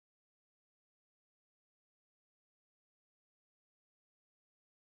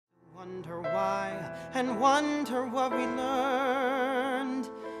Wonder why and wonder what we learned.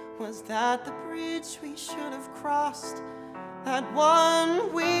 Was that the bridge we should have crossed? That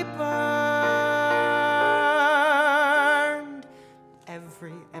one we burned?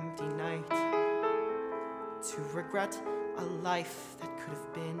 Every empty night to regret a life that could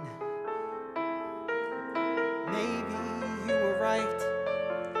have been. Maybe you were right.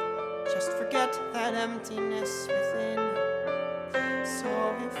 Just forget that emptiness within.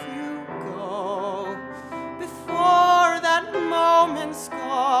 So if you go before that moment's gone,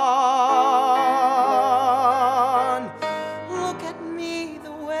 look at me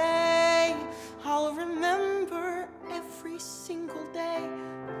the way I'll remember every single day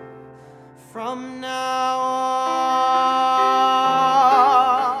from now on.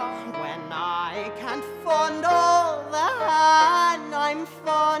 When I can't fondle the hand I'm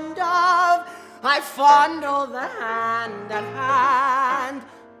fond of, I fondle the hand at hand.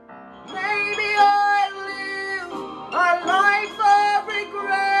 Maybe I live a life of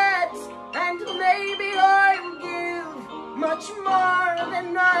regret, and maybe I'll give much more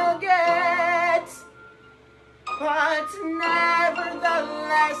than I'll get. But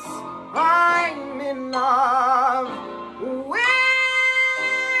nevertheless, I'm in love with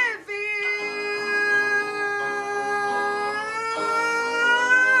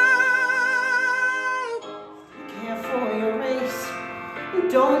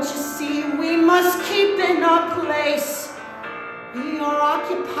Don't you see, we must keep in our place. We are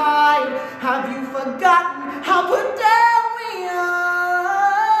occupied. Have you forgotten how put down we are?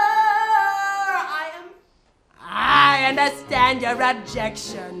 I understand your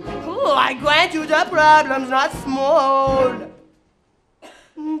objection. Oh, I grant you the problem's not small.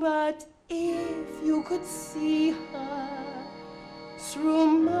 But if you could see her through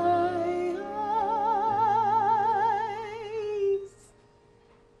my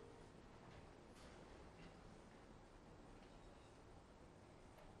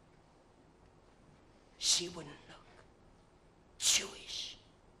she wouldn't look Jewish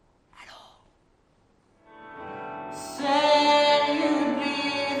at all. Said you'd be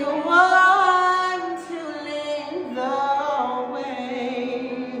the one to lead the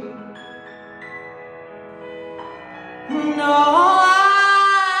way. No,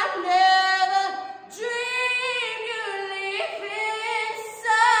 I never dreamed you'd leave in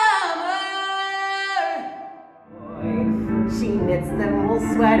summer. Boy, she knits them wool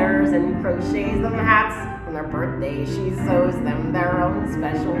sweaters and crochets them hats. On their birthday, she sews them their own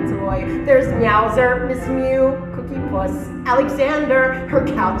special toy. There's Meowser, Miss Mew, Cookie Puss, Alexander. Her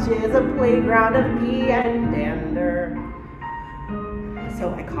couch is a playground of pee and dander.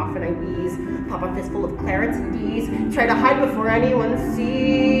 So I cough and I wheeze, pop a fistful of clarets and D's, try to hide before anyone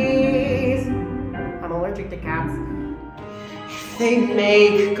sees. I'm allergic to cats. They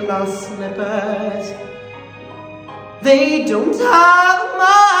make glass slippers. They don't have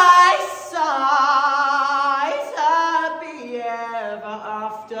my size. Happy ever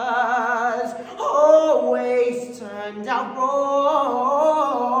afters always turned out wrong.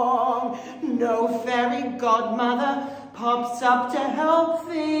 No fairy godmother pops up to help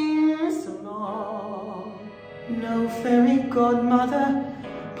things along. No fairy godmother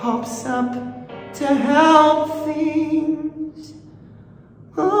pops up to help things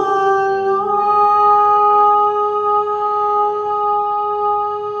along.